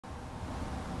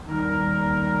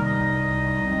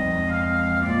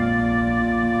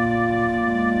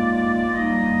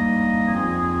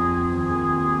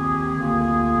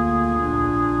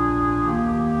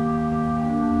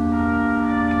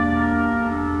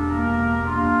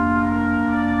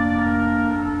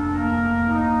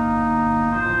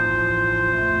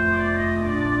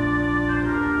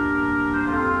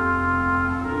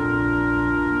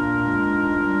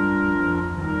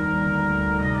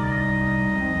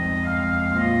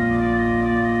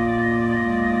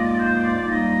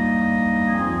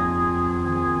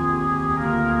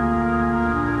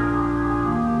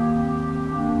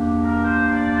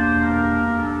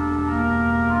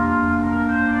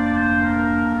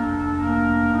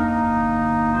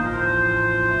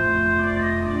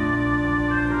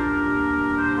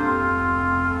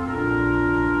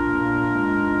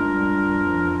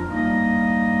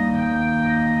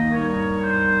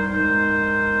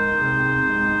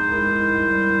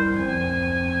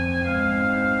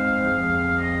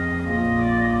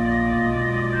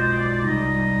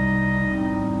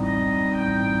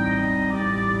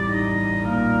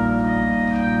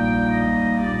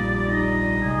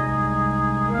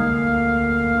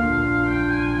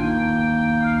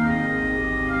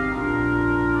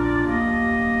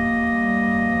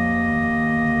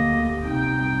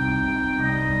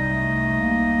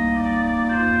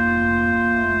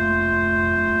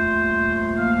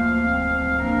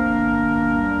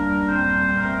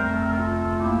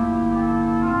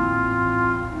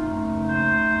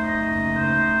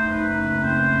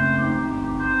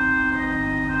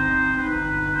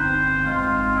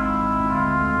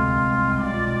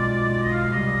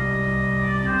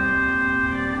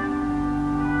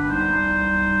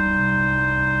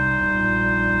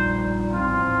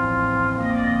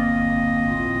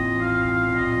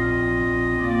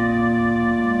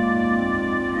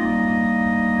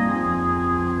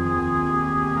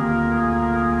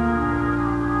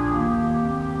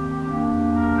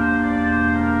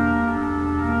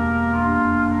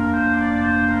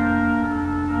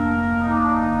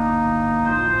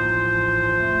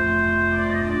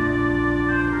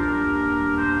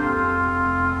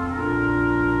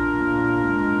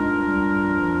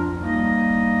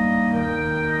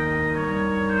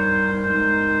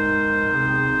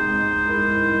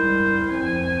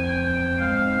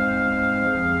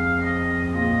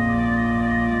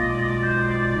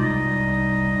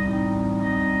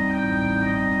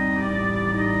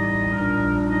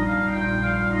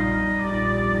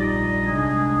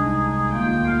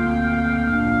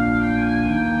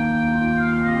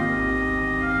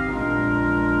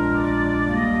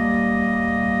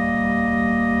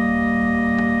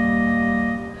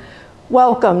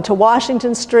Welcome to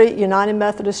Washington Street United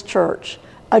Methodist Church,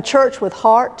 a church with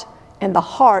heart in the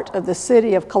heart of the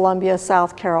city of Columbia,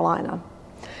 South Carolina.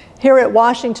 Here at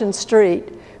Washington Street,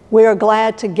 we are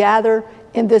glad to gather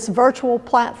in this virtual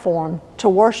platform to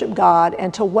worship God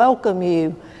and to welcome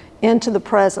you into the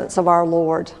presence of our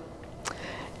Lord.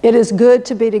 It is good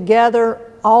to be together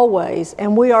always,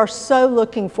 and we are so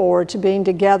looking forward to being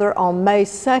together on May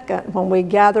 2nd when we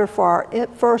gather for our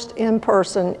first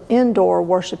in-person indoor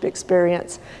worship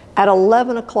experience at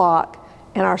 11 o'clock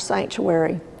in our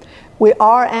sanctuary. We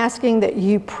are asking that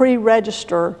you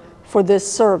pre-register for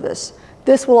this service.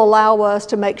 This will allow us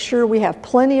to make sure we have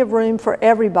plenty of room for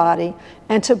everybody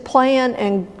and to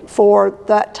plan for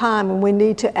that time when we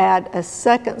need to add a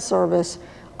second service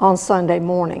on Sunday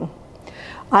morning.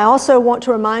 I also want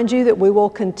to remind you that we will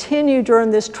continue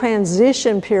during this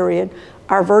transition period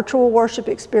our virtual worship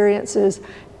experiences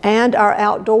and our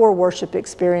outdoor worship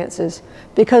experiences,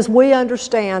 because we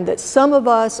understand that some of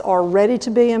us are ready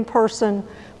to be in person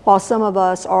while some of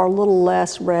us are a little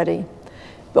less ready.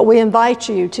 But we invite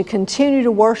you to continue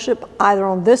to worship either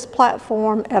on this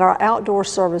platform at our outdoor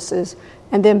services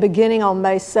and then beginning on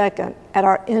May 2nd at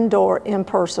our indoor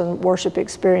in-person worship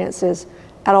experiences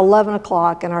at 11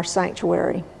 o'clock in our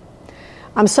sanctuary.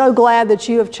 I'm so glad that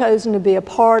you have chosen to be a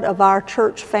part of our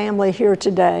church family here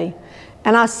today,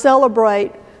 and I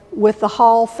celebrate with the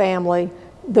Hall family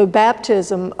the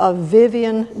baptism of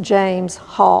Vivian James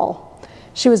Hall.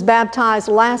 She was baptized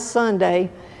last Sunday,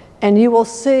 and you will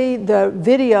see the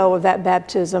video of that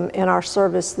baptism in our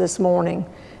service this morning,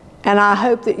 and I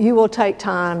hope that you will take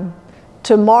time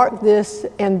to mark this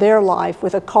in their life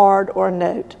with a card or a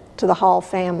note to the Hall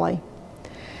family.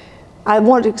 I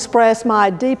want to express my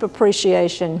deep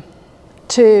appreciation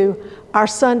to our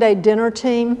Sunday dinner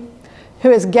team,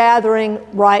 who is gathering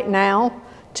right now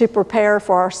to prepare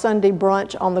for our Sunday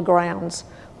brunch on the grounds.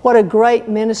 What a great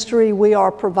ministry we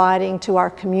are providing to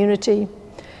our community.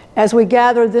 As we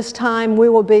gather this time, we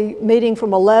will be meeting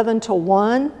from 11 to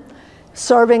 1,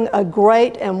 serving a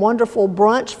great and wonderful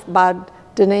brunch by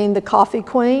Deneen the Coffee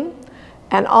Queen,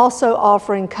 and also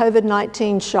offering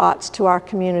COVID-19 shots to our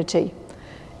community.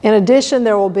 In addition,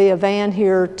 there will be a van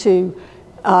here to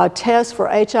test for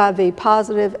HIV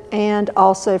positive and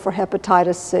also for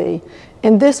hepatitis C.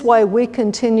 In this way, we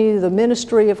continue the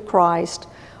ministry of Christ,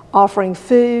 offering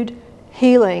food,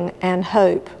 healing, and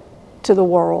hope to the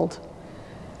world.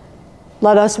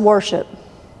 Let us worship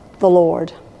the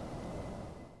Lord.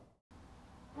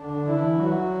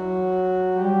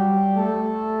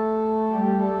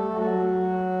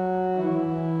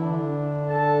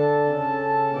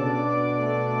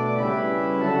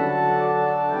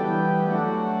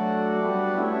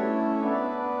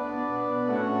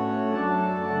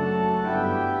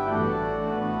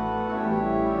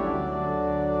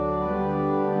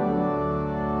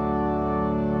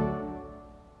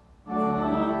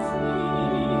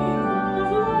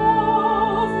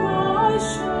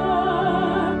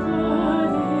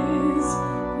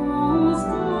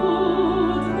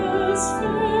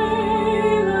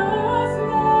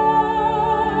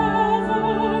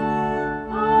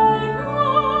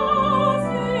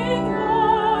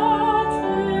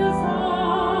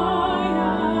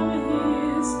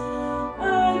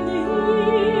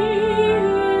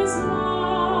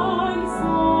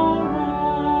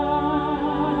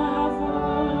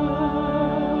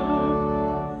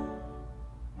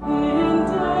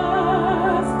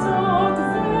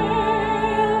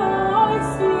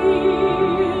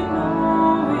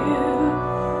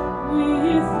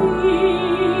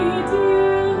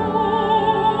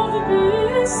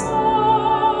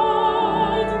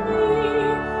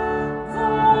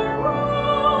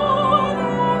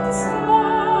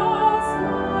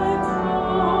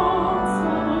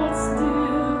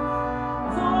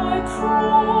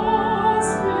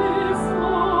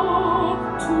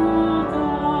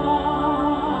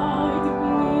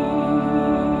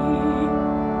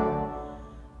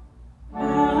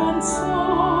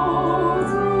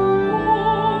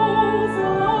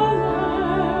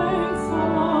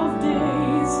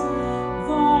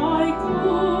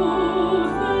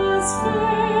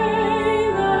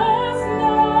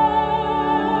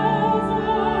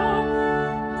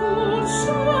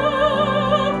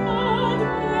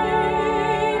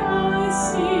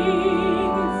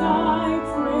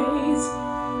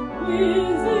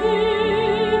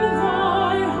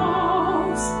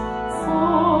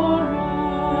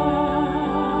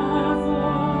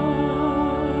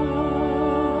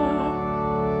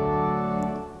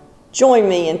 Join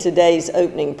me in today's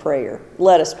opening prayer.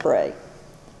 Let us pray.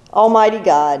 Almighty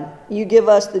God, you give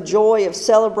us the joy of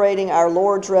celebrating our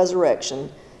Lord's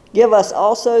resurrection Give us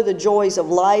also the joys of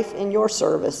life in your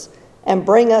service, and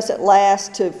bring us at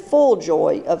last to full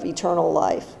joy of eternal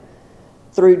life.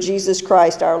 Through Jesus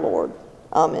Christ our Lord.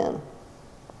 Amen.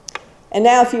 And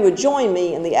now if you would join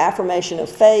me in the affirmation of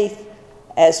faith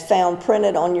as found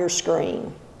printed on your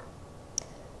screen.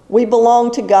 We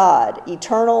belong to God,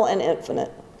 eternal and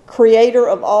infinite, creator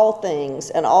of all things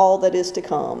and all that is to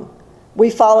come. We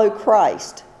follow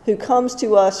Christ, who comes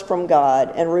to us from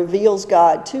God and reveals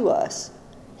God to us.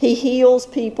 He heals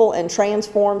people and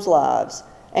transforms lives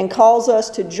and calls us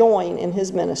to join in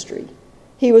his ministry.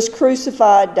 He was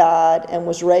crucified, died, and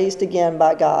was raised again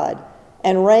by God,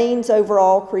 and reigns over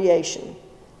all creation.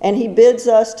 And he bids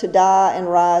us to die and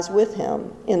rise with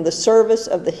him in the service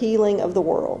of the healing of the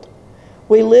world.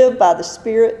 We live by the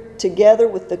Spirit together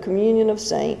with the communion of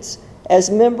saints as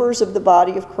members of the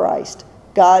body of Christ,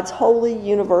 God's holy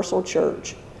universal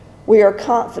church. We are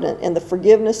confident in the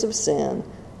forgiveness of sin,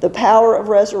 the power of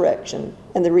resurrection,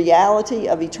 and the reality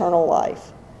of eternal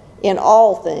life. In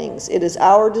all things, it is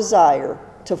our desire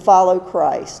to follow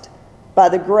Christ by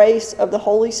the grace of the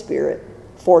Holy Spirit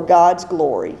for God's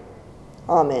glory.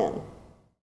 Amen.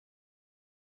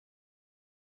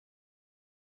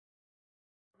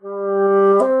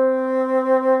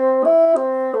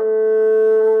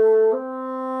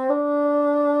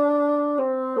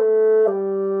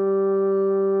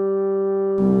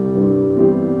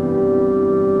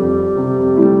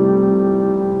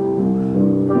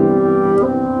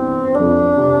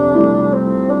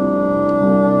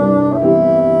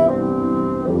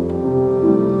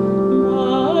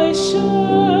 My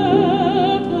shepherd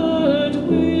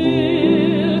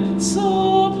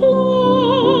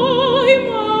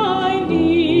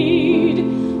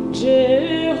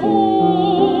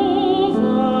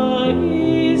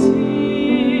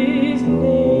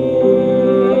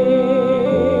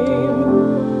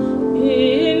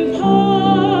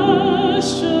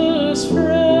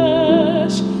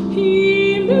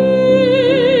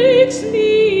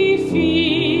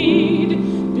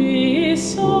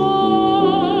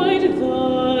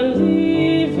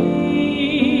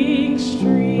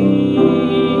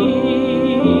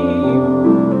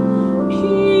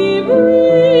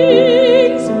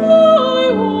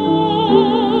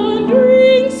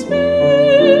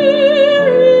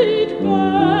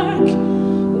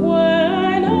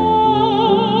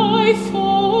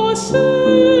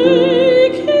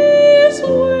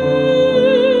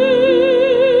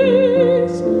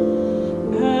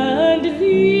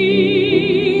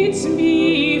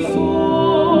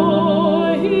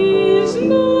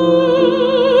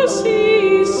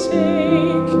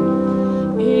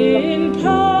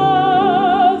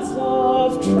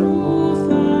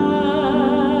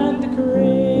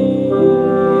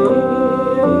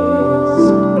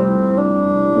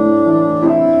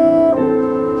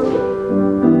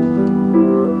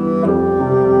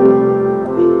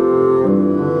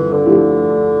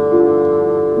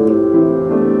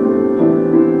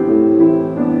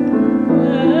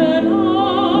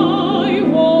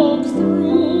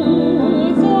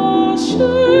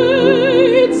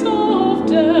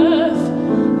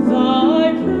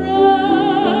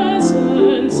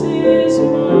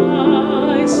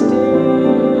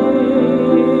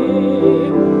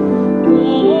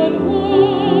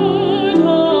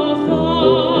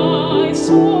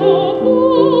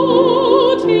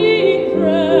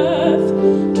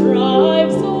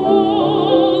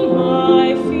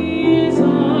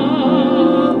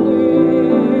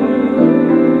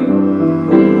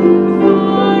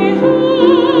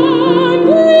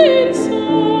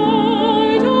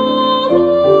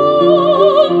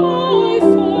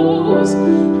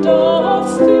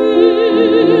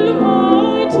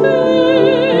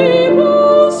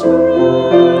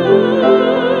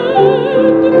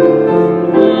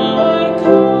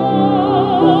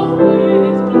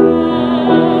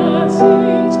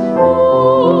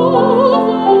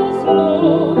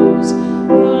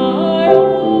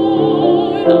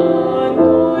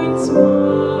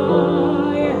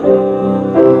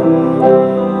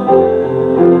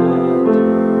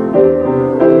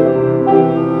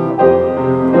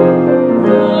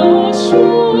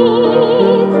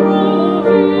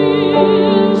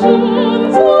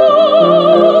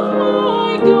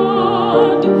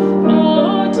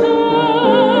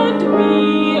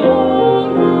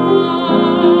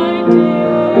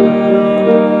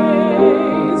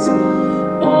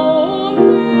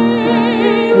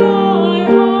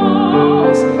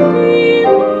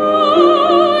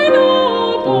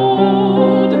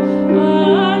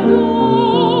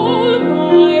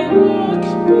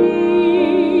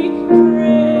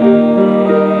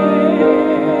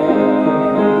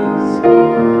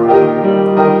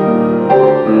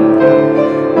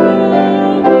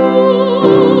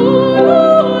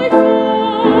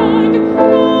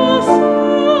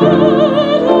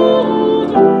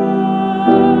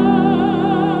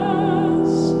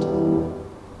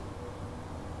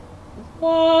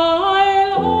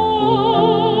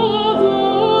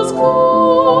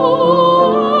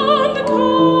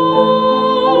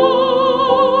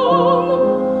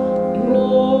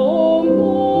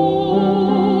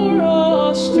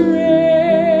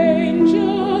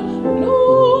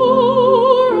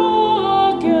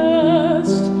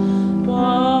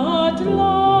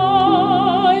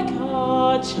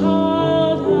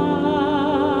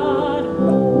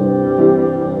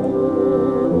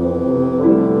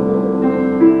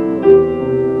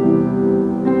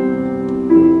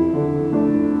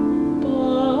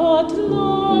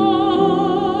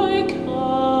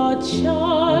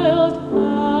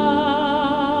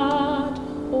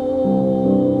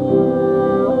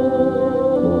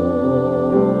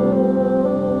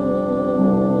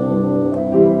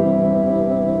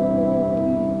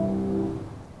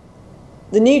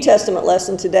New Testament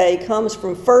lesson today comes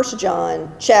from 1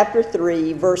 John chapter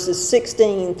 3, verses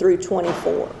 16 through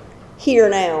 24. Hear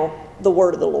now the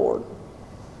word of the Lord.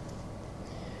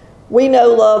 We know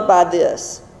love by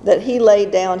this, that he laid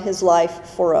down his life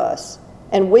for us,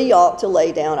 and we ought to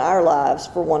lay down our lives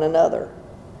for one another.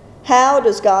 How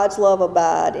does God's love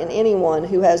abide in anyone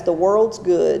who has the world's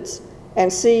goods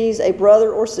and sees a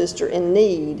brother or sister in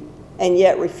need and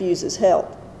yet refuses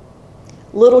help?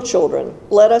 Little children,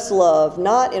 let us love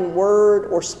not in word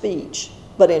or speech,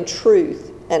 but in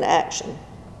truth and action.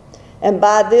 And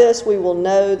by this we will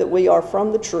know that we are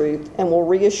from the truth and will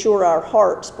reassure our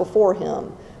hearts before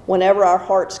him whenever our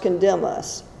hearts condemn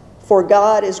us. For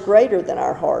God is greater than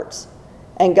our hearts,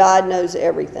 and God knows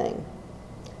everything.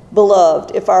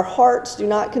 Beloved, if our hearts do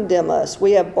not condemn us,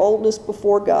 we have boldness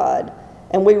before God,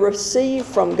 and we receive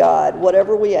from God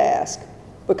whatever we ask,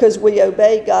 because we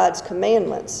obey God's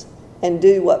commandments and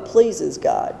do what pleases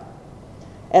God.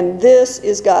 And this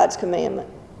is God's commandment,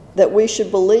 that we should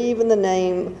believe in the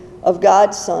name of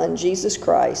God's Son, Jesus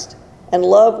Christ, and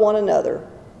love one another,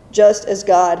 just as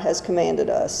God has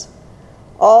commanded us.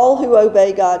 All who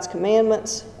obey God's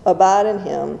commandments abide in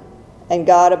him, and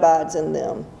God abides in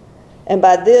them. And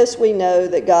by this we know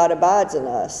that God abides in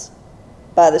us,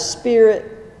 by the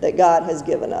Spirit that God has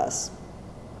given us.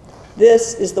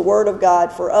 This is the word of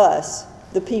God for us,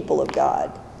 the people of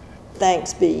God.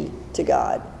 Thanks be to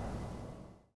God.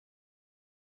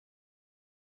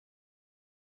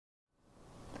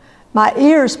 My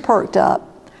ears perked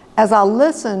up as I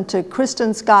listened to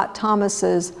Kristen Scott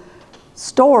Thomas's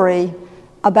story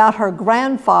about her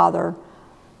grandfather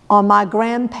on My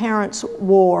Grandparents'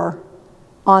 War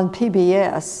on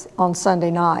PBS on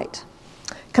Sunday night.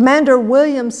 Commander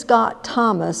William Scott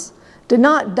Thomas did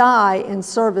not die in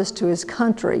service to his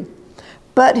country,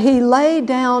 but he laid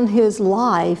down his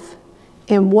life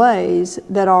in ways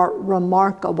that are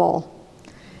remarkable.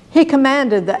 He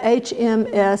commanded the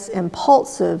HMS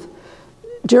Impulsive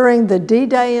during the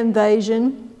D-Day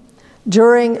invasion,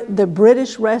 during the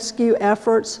British rescue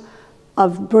efforts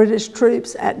of British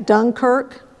troops at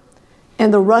Dunkirk,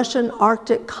 in the Russian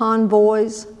Arctic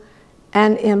convoys,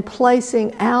 and in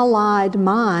placing Allied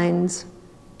mines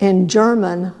in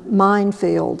German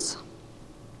minefields.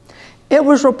 It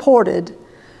was reported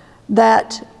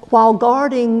that while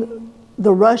guarding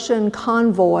the Russian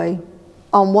convoy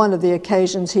on one of the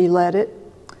occasions he led it,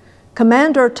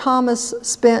 Commander Thomas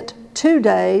spent 2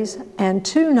 days and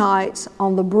 2 nights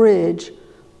on the bridge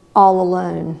all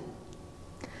alone.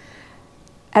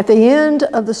 At the end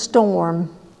of the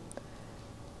storm,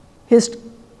 his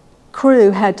crew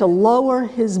had to lower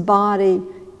his body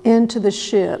into the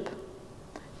ship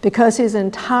because his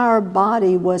entire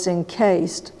body was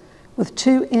encased with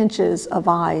 2 inches of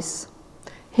ice.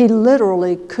 He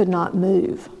literally could not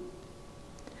move.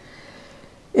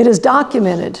 It is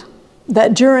documented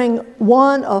that during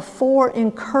one of 4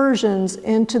 incursions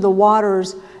into the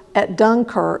waters at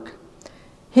Dunkirk,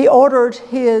 he ordered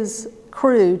his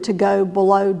crew to go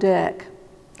below deck,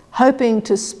 hoping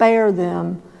to spare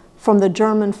them from the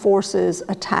German forces'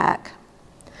 attack.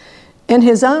 In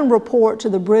his own report to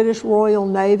the British Royal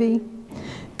Navy,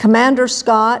 Commander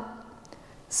Scott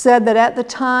said that at the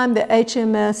time the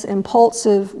HMS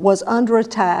Impulsive was under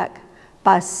attack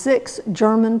by 6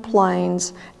 German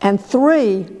planes and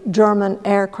 3 German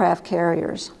aircraft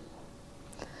carriers.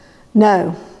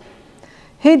 No,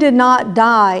 he did not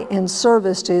die in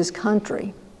service to his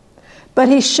country, but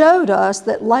he showed us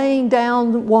that laying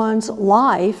down one's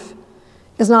life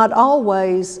is not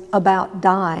always about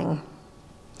dying.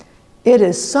 It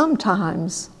is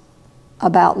sometimes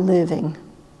about living.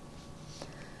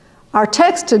 Our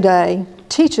text today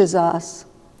teaches us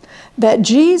that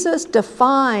Jesus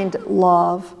defined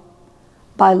love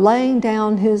by laying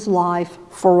down his life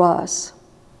for us.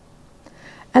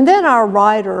 And then our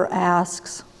writer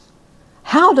asks,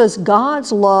 how does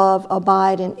God's love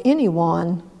abide in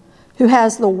anyone who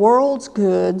has the world's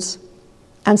goods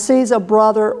and sees a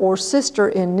brother or sister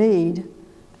in need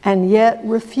and yet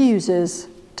refuses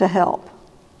to help?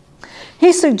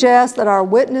 He suggests that our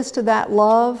witness to that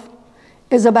love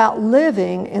is about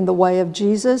living in the way of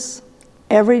Jesus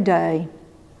every day,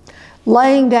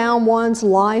 laying down one's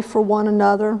life for one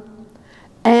another,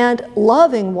 and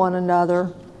loving one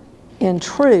another in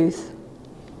truth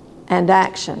and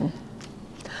action.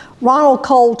 Ronald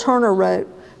Cole Turner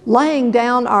wrote, laying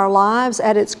down our lives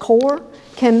at its core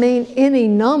can mean any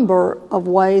number of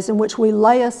ways in which we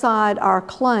lay aside our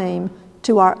claim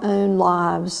to our own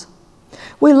lives.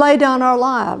 We lay down our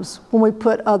lives when we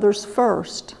put others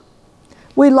first.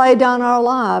 We lay down our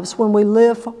lives when we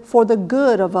live for the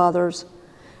good of others.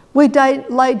 We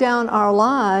lay down our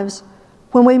lives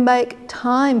when we make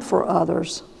time for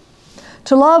others.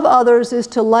 To love others is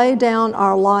to lay down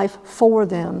our life for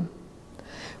them.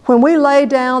 When we lay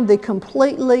down the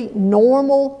completely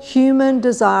normal human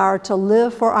desire to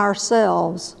live for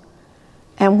ourselves,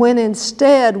 and when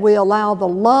instead we allow the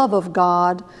love of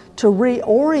God to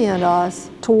reorient us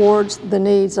towards the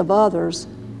needs of others,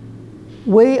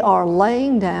 we are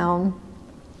laying down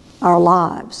our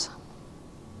lives.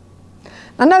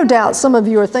 Now, no doubt some of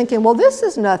you are thinking, well, this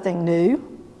is nothing new.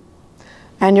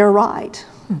 And you're right.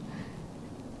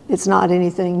 It's not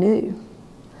anything new.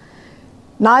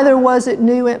 Neither was it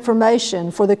new information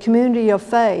for the community of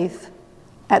faith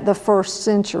at the first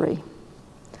century.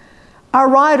 Our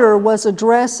writer was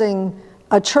addressing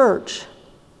a church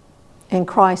in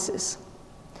crisis.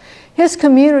 His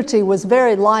community was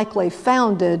very likely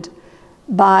founded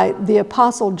by the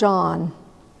Apostle John,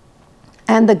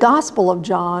 and the Gospel of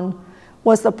John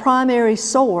was the primary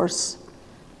source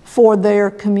for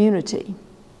their community.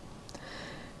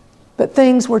 But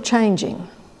things were changing.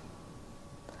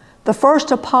 The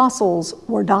first apostles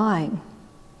were dying.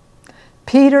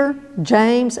 Peter,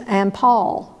 James, and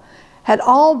Paul had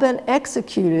all been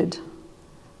executed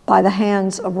by the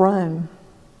hands of Rome.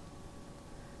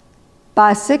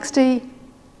 By 60,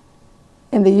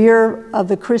 in the year of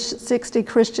the 60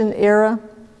 Christian era,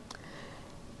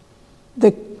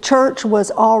 the church was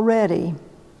already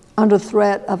under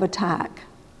threat of attack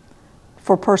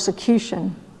for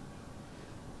persecution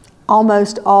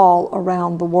almost all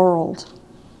around the world.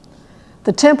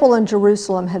 The temple in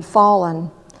Jerusalem had fallen,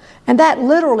 and that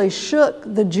literally shook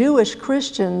the Jewish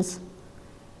Christians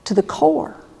to the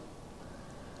core.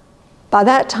 By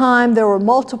that time, there were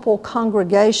multiple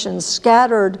congregations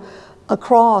scattered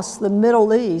across the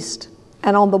Middle East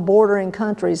and on the bordering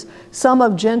countries, some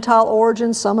of Gentile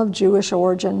origin, some of Jewish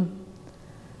origin.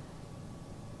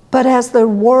 But as the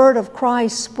word of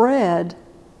Christ spread,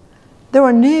 there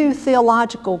were new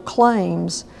theological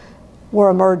claims were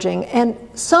emerging, and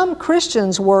some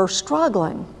Christians were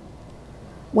struggling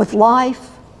with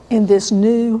life in this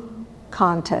new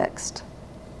context.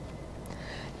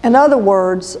 In other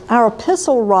words, our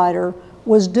epistle writer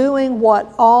was doing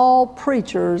what all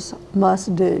preachers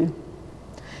must do,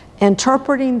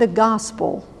 interpreting the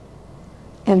gospel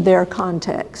in their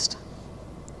context.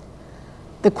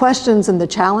 The questions and the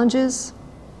challenges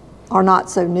are not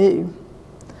so new,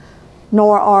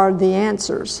 nor are the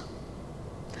answers.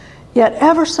 Yet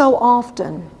ever so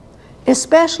often,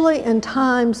 especially in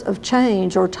times of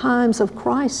change or times of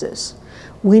crisis,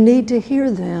 we need to hear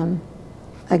them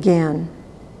again.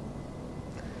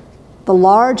 The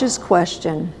largest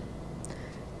question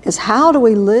is, how do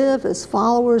we live as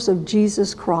followers of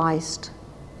Jesus Christ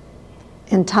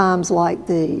in times like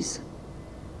these?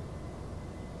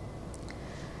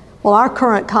 Well, our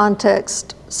current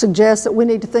context suggests that we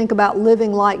need to think about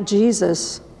living like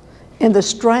Jesus in the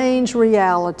strange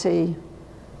reality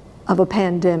of a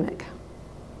pandemic.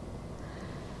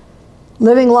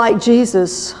 Living like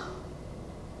Jesus,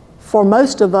 for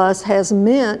most of us, has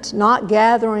meant not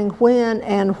gathering when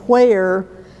and where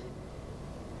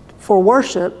for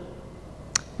worship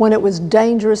when it was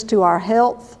dangerous to our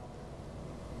health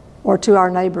or to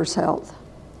our neighbor's health.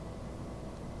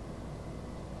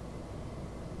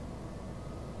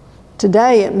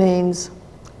 Today it means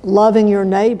loving your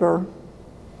neighbor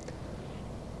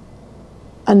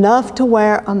enough to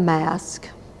wear a mask,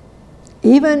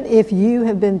 even if you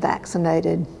have been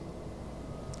vaccinated.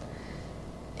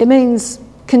 It means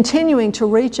continuing to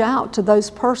reach out to those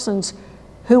persons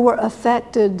who were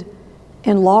affected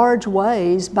in large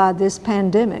ways by this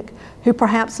pandemic, who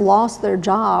perhaps lost their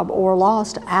job or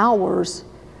lost hours,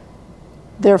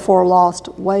 therefore lost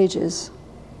wages.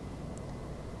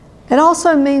 It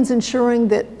also means ensuring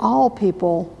that all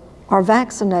people are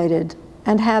vaccinated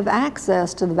and have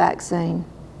access to the vaccine.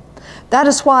 That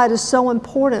is why it is so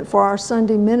important for our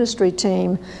Sunday ministry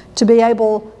team to be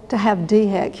able to have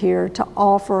DHEC here to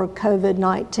offer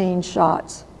COVID-19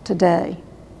 shots today.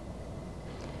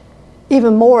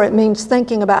 Even more, it means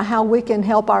thinking about how we can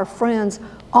help our friends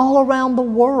all around the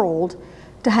world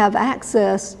to have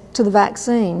access to the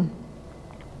vaccine.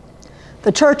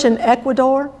 The church in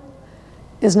Ecuador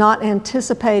is not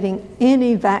anticipating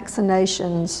any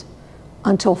vaccinations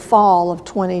until fall of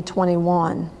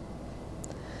 2021.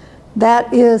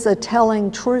 That is a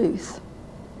telling truth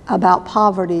about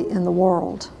poverty in the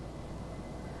world.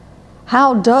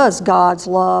 How does God's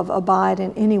love abide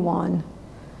in anyone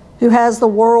who has the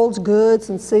world's goods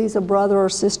and sees a brother or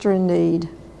sister in need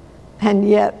and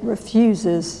yet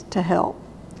refuses to help?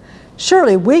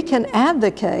 Surely we can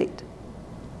advocate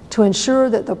to ensure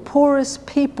that the poorest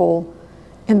people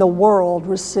in the world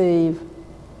receive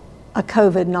a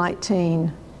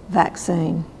COVID-19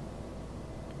 vaccine.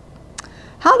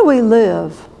 How do we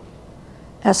live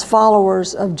as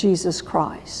followers of Jesus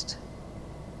Christ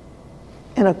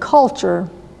in a culture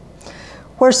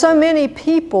where so many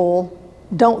people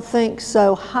don't think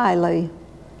so highly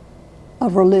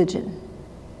of religion?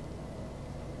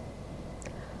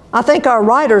 I think our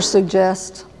writers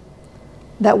suggest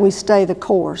that we stay the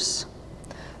course,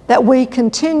 that we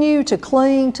continue to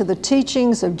cling to the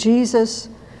teachings of Jesus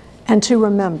and to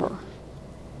remember.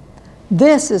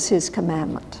 This is his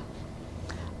commandment,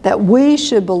 that we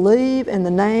should believe in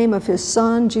the name of his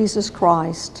Son, Jesus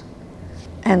Christ,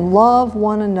 and love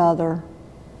one another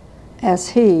as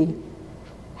he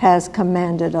has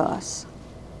commanded us.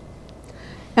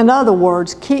 In other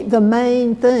words, keep the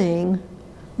main thing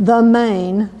the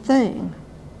main thing.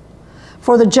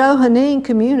 For the Johannine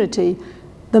community,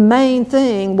 the main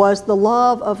thing was the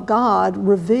love of God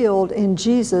revealed in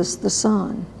Jesus the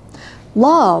Son.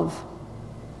 Love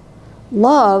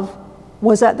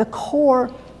was at the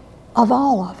core of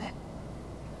all of it.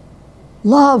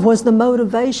 Love was the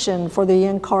motivation for the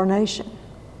incarnation.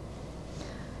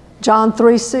 John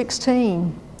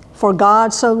 3:16, for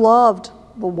God so loved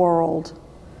the world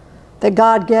that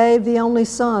God gave the only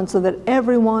Son so that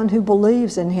everyone who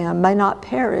believes in him may not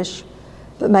perish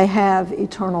but may have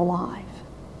eternal life.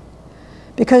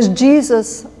 Because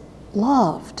Jesus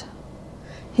loved.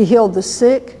 He healed the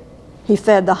sick, he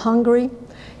fed the hungry,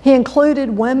 he included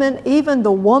women, even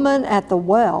the woman at the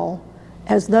well,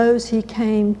 as those he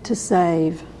came to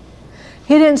save.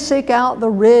 He didn't seek out the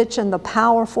rich and the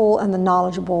powerful and the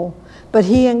knowledgeable, but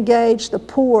he engaged the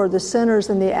poor, the sinners,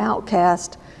 and the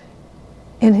outcast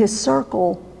in his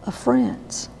circle of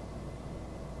friends.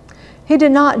 He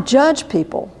did not judge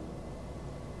people,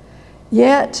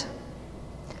 yet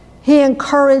he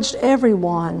encouraged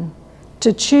everyone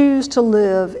to choose to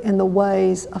live in the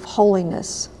ways of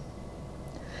holiness.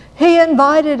 He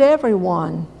invited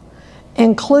everyone,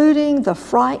 including the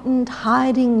frightened,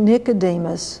 hiding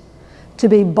Nicodemus, to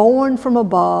be born from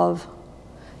above,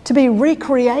 to be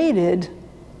recreated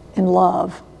in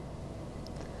love.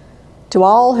 To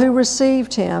all who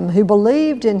received him, who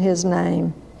believed in his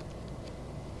name,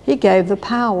 he gave the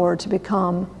power to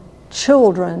become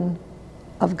children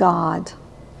of God.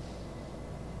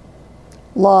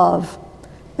 Love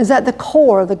is at the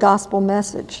core of the gospel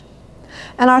message.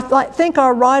 And I think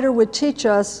our writer would teach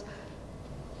us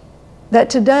that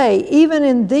today, even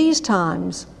in these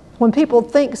times, when people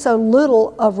think so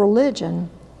little of religion,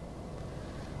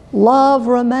 love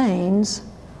remains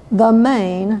the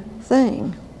main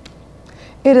thing.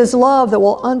 It is love that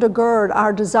will undergird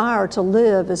our desire to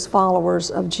live as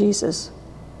followers of Jesus,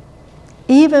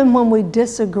 even when we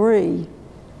disagree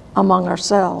among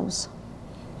ourselves.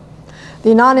 The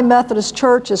United Methodist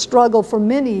Church has struggled for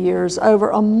many years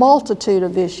over a multitude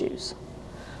of issues,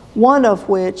 one of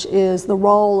which is the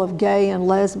role of gay and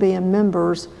lesbian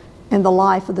members in the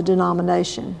life of the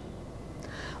denomination.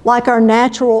 Like our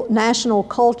national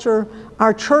culture,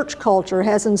 our church culture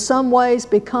has in some ways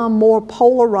become more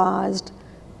polarized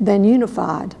than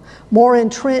unified, more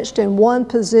entrenched in one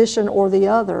position or the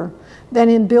other than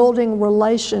in building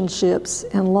relationships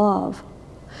and love.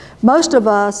 Most of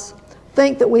us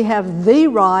think that we have the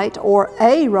right or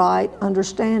a right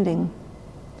understanding.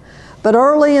 But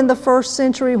early in the first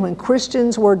century, when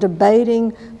Christians were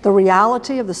debating the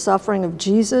reality of the suffering of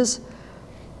Jesus,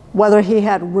 whether he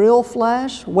had real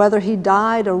flesh, whether he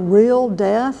died a real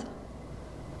death,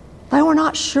 they were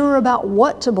not sure about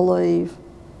what to believe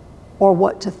or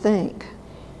what to think.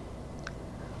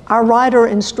 Our writer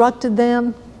instructed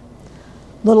them,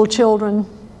 little children,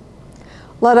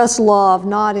 let us love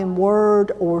not in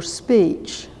word or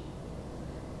speech,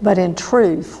 but in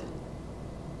truth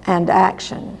and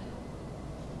action.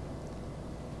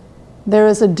 There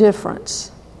is a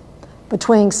difference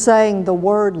between saying the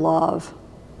word love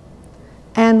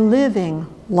and living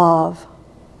love.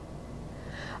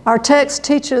 Our text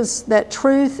teaches that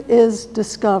truth is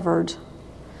discovered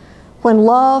when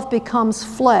love becomes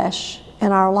flesh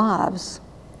in our lives,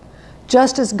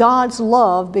 just as God's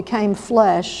love became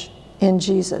flesh in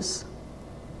Jesus.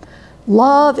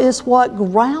 Love is what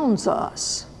grounds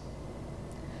us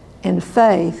in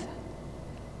faith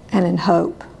and in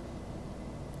hope.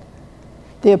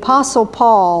 The Apostle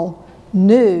Paul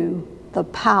knew the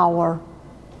power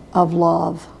of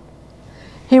love.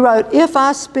 He wrote, if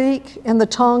I speak in the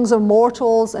tongues of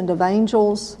mortals and of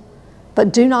angels,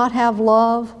 but do not have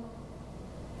love,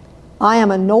 I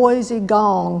am a noisy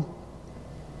gong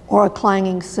or a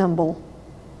clanging cymbal.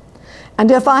 And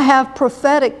if I have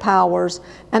prophetic powers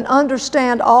and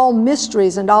understand all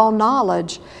mysteries and all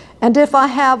knowledge, And if I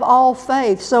have all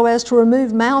faith so as to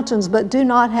remove mountains but do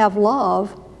not have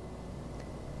love,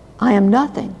 I am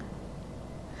nothing.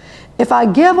 If I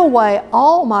give away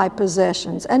all my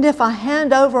possessions, and if I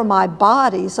hand over my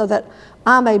body so that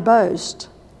I may boast,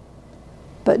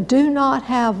 but do not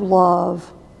have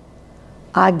love,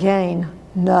 I gain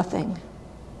nothing.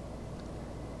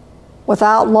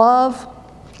 Without love,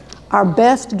 our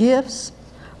best gifts,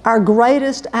 our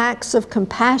greatest acts of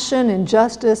compassion and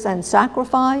justice and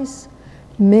sacrifice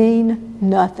mean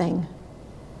nothing.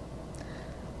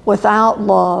 Without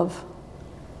love,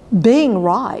 being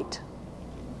right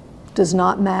does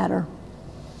not matter.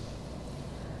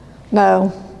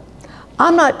 No,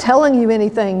 I'm not telling you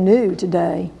anything new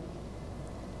today.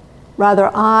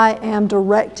 Rather, I am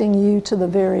directing you to the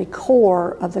very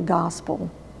core of the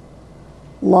gospel: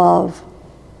 love.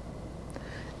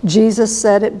 Jesus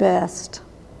said it best.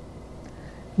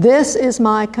 This is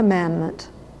my commandment,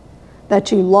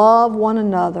 that you love one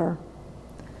another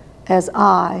as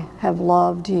I have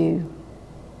loved you.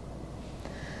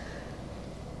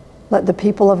 Let the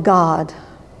people of God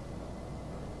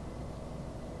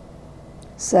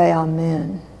say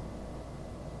amen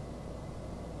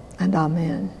and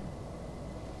amen.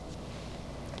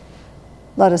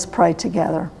 Let us pray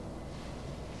together.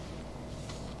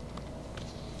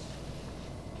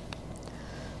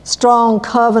 Strong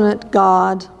covenant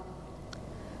God,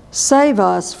 save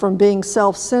us from being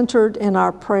self-centered in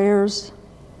our prayers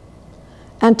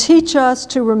and teach us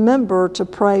to remember to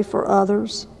pray for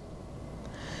others.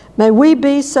 May we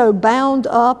be so bound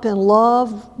up in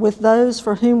love with those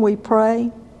for whom we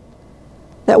pray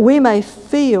that we may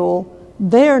feel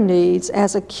their needs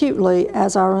as acutely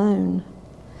as our own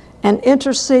and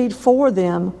intercede for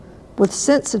them with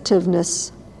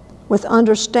sensitiveness, with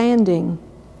understanding,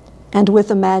 and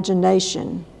with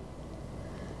imagination.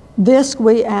 This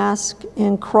we ask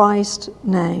in Christ's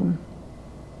name.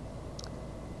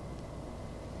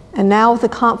 And now, with the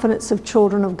confidence of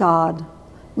children of God,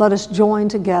 let us join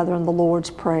together in the Lord's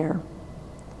Prayer.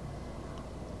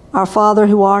 Our Father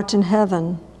who art in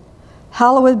heaven,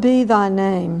 hallowed be thy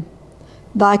name.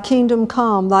 Thy kingdom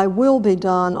come, thy will be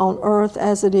done on earth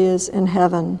as it is in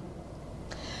heaven.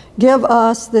 Give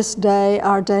us this day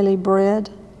our daily bread,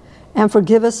 and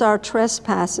forgive us our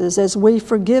trespasses as we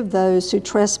forgive those who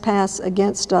trespass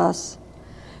against us.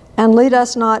 And lead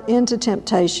us not into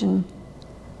temptation,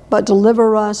 but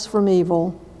deliver us from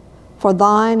evil. For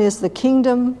thine is the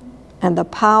kingdom and the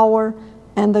power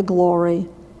and the glory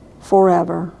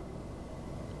forever.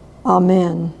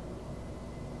 Amen.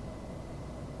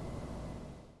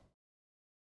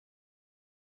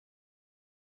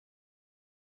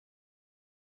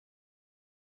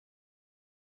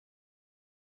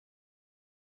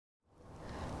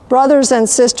 Brothers and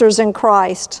sisters in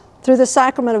Christ, through the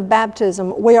sacrament of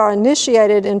baptism, we are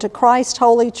initiated into Christ's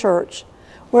holy church.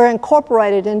 We're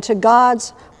incorporated into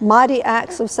God's mighty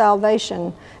acts of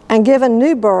salvation and given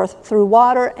new birth through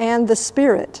water and the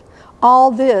Spirit. All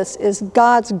this is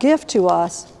God's gift to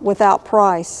us without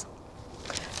price.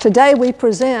 Today we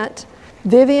present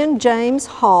Vivian James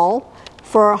Hall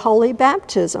for holy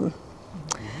baptism.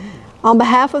 On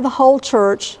behalf of the whole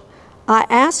church, I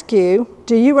ask you,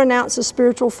 do you renounce the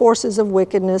spiritual forces of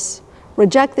wickedness,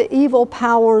 reject the evil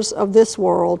powers of this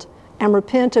world, and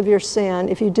repent of your sin?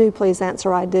 If you do, please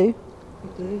answer, I do.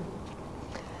 I do.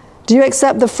 Do you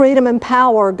accept the freedom and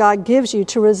power God gives you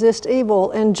to resist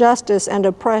evil, injustice, and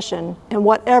oppression in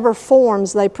whatever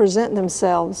forms they present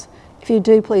themselves? If you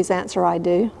do, please answer, I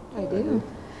do. I do.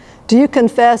 Do you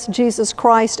confess Jesus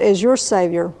Christ as your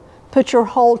Savior, put your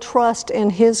whole trust in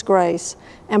His grace,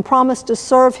 and promise to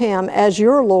serve Him as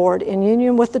your Lord in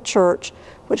union with the church,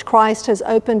 which Christ has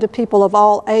opened to people of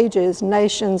all ages,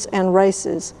 nations, and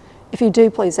races? If you do,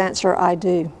 please answer, I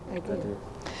do. I do.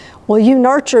 Will you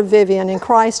nurture Vivian in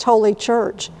Christ's holy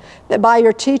church, that by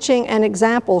your teaching and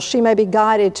example she may be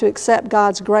guided to accept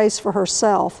God's grace for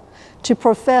herself, to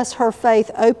profess her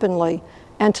faith openly,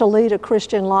 and to lead a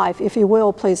Christian life? If you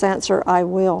will, please answer, I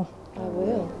will. I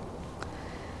will.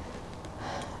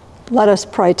 Let us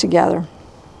pray together.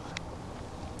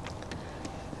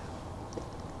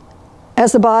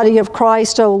 As the body of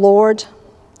Christ, O Lord,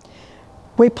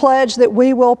 we pledge that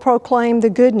we will proclaim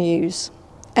the good news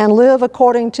and live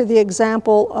according to the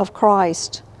example of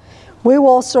Christ. We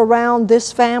will surround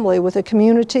this family with a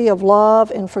community of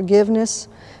love and forgiveness,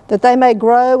 that they may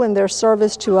grow in their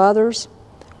service to others.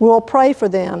 We will pray for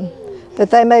them,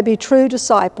 that they may be true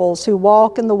disciples who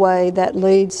walk in the way that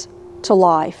leads to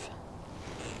life.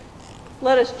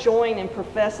 Let us join in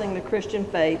professing the Christian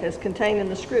faith as contained in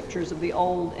the scriptures of the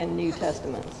Old and New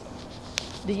Testaments.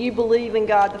 Do you believe in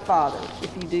God the Father?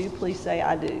 If you do, please say,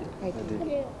 I do. I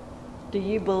do. Do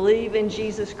you believe in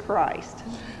Jesus Christ?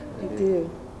 I do.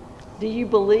 Do you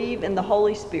believe in the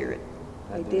Holy Spirit?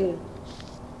 I do.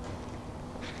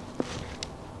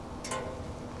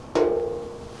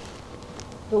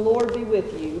 The Lord be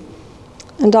with you.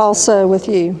 And also with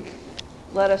you.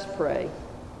 Let us pray.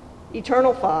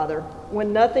 Eternal Father,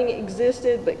 when nothing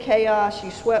existed but chaos,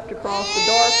 you swept across the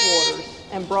dark waters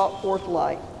and brought forth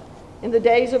light. In the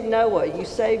days of Noah, you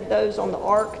saved those on the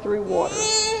ark through water.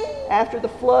 After the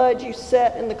flood, you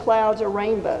set in the clouds a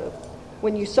rainbow.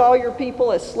 When you saw your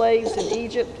people as slaves in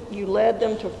Egypt, you led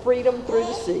them to freedom through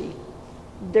the sea.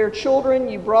 Their children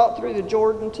you brought through the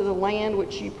Jordan to the land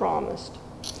which you promised.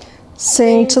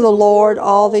 Sing to the Lord,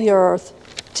 all the earth.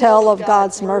 Tell of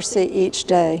God's mercy each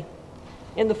day.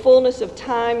 In the fullness of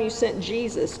time, you sent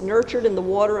Jesus, nurtured in the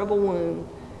water of a womb.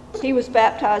 He was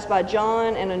baptized by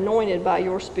John and anointed by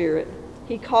your Spirit.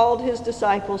 He called his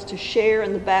disciples to share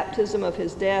in the baptism of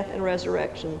his death and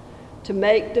resurrection, to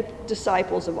make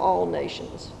disciples of all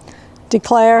nations.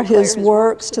 Declare his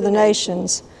works to the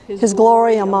nations, his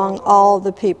glory among all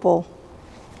the people.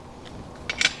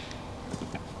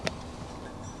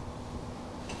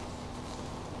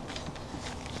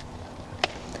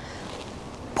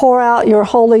 Pour out your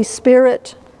Holy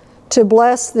Spirit to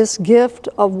bless this gift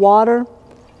of water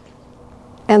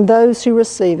and those who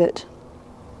receive it,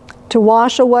 to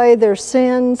wash away their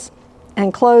sins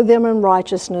and clothe them in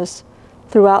righteousness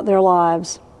throughout their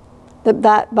lives,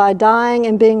 that by dying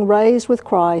and being raised with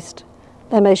Christ,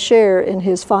 they may share in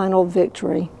his final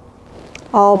victory.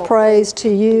 All praise to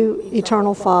you,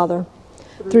 eternal Father,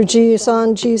 through your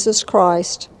Son, Jesus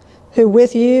Christ, who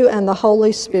with you and the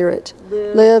Holy Spirit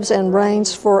lives and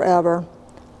reigns forever.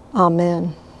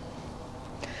 Amen.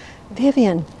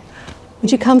 Vivian,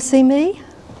 would you come see me?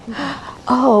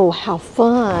 Oh, how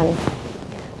fun.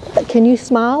 Can you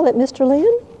smile at Mr.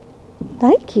 Lynn?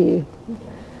 Thank you.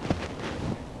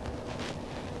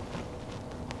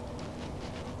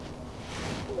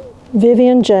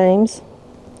 Vivian James,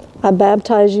 I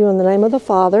baptize you in the name of the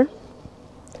Father,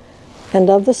 and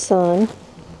of the Son,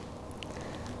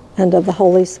 and of the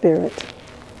Holy Spirit.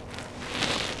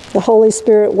 The Holy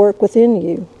Spirit work within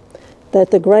you,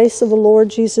 that the grace of the Lord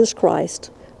Jesus Christ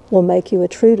will make you a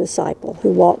true disciple who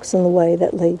walks in the way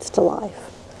that leads to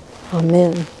life.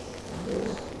 Amen.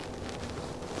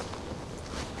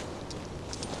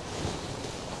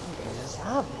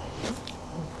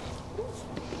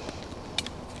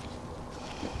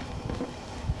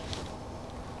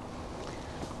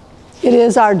 It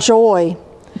is our joy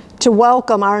to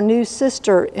welcome our new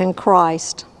sister in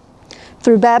Christ.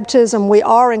 Through baptism, we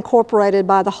are incorporated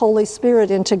by the Holy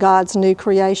Spirit into God's new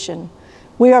creation.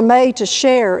 We are made to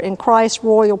share in Christ's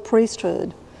royal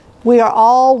priesthood. We are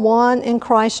all one in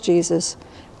Christ Jesus.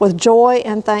 With joy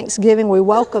and thanksgiving, we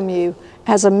welcome you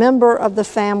as a member of the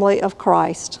family of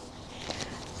Christ.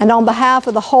 And on behalf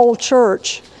of the whole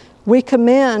church, we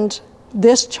commend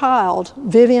this child,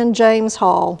 Vivian James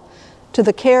Hall, to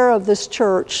the care of this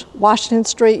church, Washington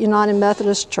Street United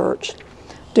Methodist Church.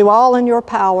 Do all in your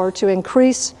power to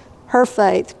increase her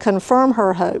faith, confirm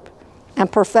her hope,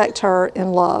 and perfect her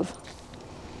in love.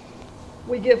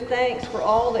 We give thanks for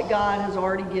all that God has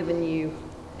already given you,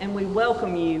 and we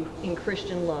welcome you in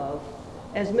Christian love.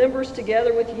 As members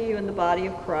together with you in the body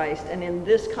of Christ and in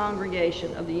this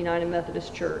congregation of the United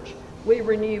Methodist Church, we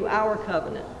renew our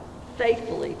covenant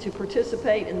faithfully to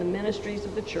participate in the ministries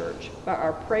of the church by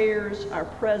our prayers, our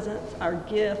presence, our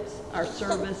gifts, our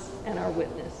service, and our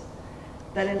witness,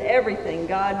 that in everything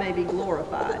God may be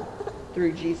glorified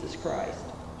through Jesus Christ.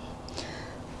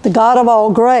 The God of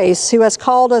all grace, who has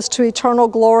called us to eternal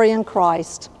glory in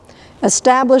Christ,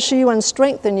 establish you and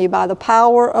strengthen you by the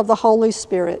power of the Holy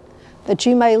Spirit, that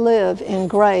you may live in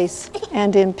grace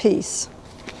and in peace.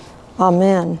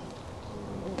 Amen.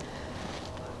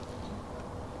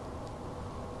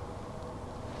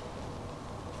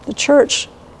 The church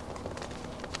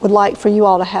would like for you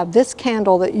all to have this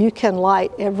candle that you can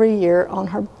light every year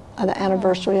on the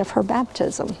anniversary of her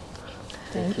baptism.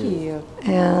 Thank you.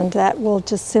 And that will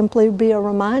just simply be a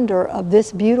reminder of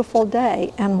this beautiful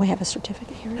day. And we have a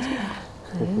certificate here as well.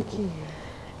 Thank you.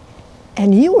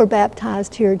 And you were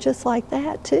baptized here just like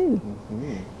that, too.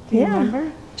 Mm-hmm. Do you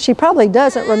remember? She probably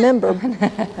doesn't remember,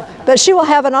 but she will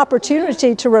have an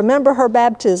opportunity to remember her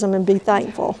baptism and be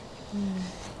thankful.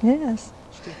 Yes.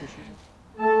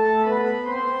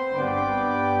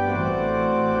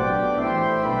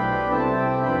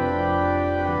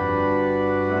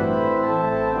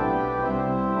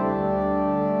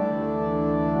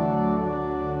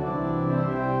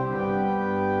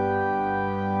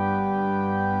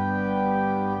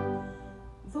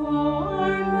 Though I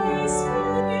may speak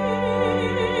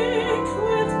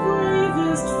with great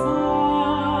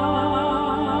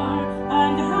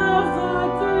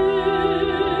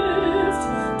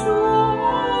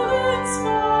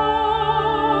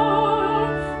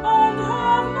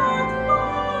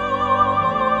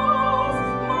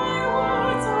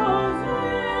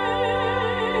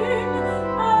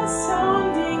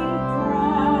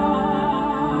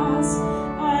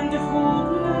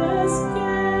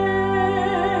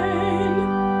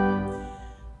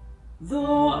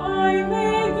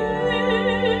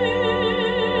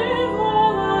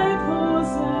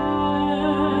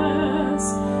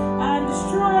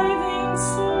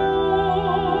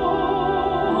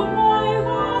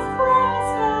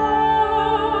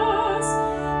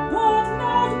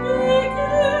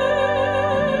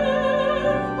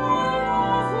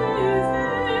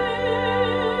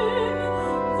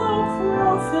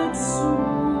prophet soon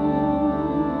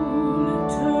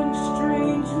turned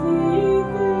strangely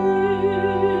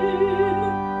thin.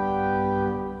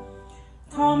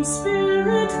 Come,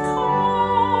 Spirit, come,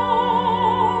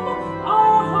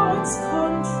 our hearts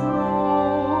control,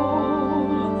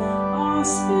 our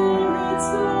spirits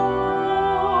long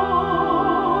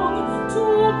to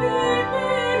be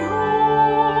made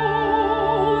whole.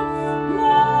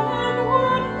 Love and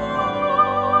word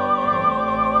known,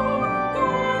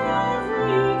 guide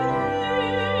every deed.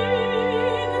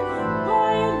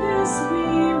 By this we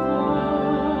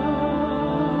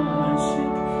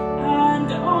worship and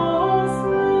are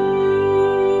freed.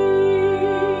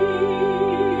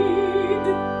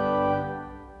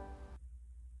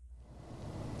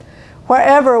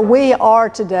 Wherever we are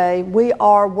today, we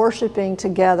are worshiping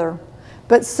together.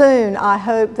 But soon, I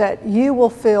hope that you will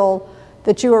feel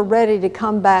that you are ready to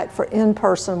come back for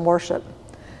in-person worship.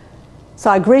 So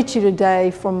I greet you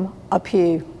today from a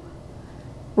pew,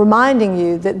 reminding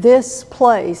you that this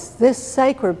place, this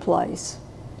sacred place,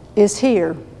 is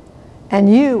here, and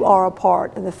you are a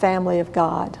part of the family of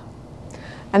God.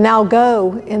 And now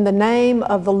go in the name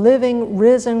of the living,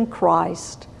 risen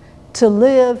Christ, to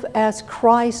live as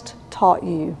Christ taught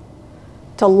you,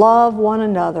 to love one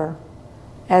another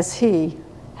as He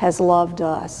has loved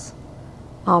us.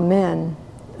 Amen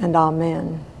and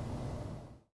amen.